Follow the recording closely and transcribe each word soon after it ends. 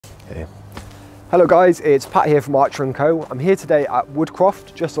Okay. Hello guys, it's Pat here from Archer & Co. I'm here today at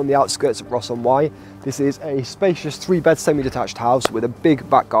Woodcroft, just on the outskirts of Ross-on-Wye. This is a spacious 3-bed semi-detached house with a big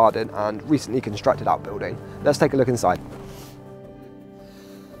back garden and recently constructed outbuilding. Let's take a look inside.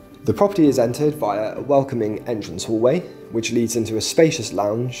 The property is entered via a welcoming entrance hallway, which leads into a spacious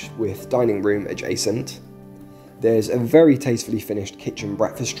lounge with dining room adjacent. There's a very tastefully finished kitchen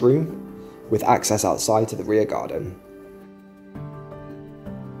breakfast room with access outside to the rear garden.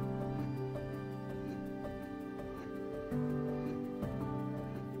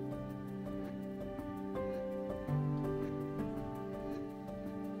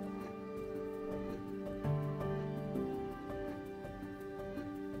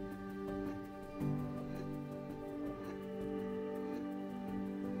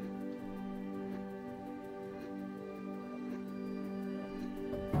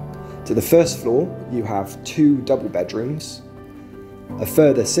 To the first floor, you have 2 double bedrooms, a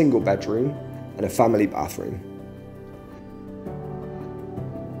further single bedroom, and a family bathroom.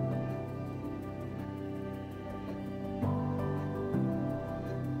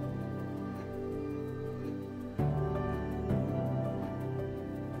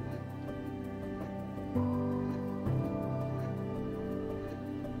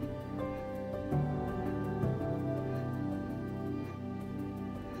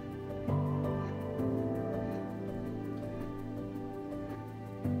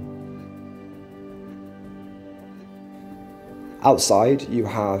 Outside, you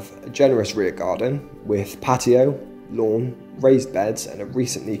have a generous rear garden with patio, lawn, raised beds and a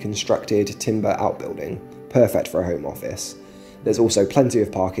recently constructed timber outbuilding, perfect for a home office. There's also plenty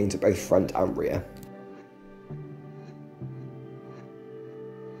of parking to both front and rear.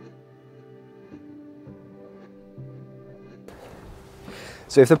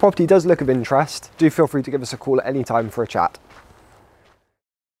 So if the property does look of interest, do feel free to give us a call at any time for a chat.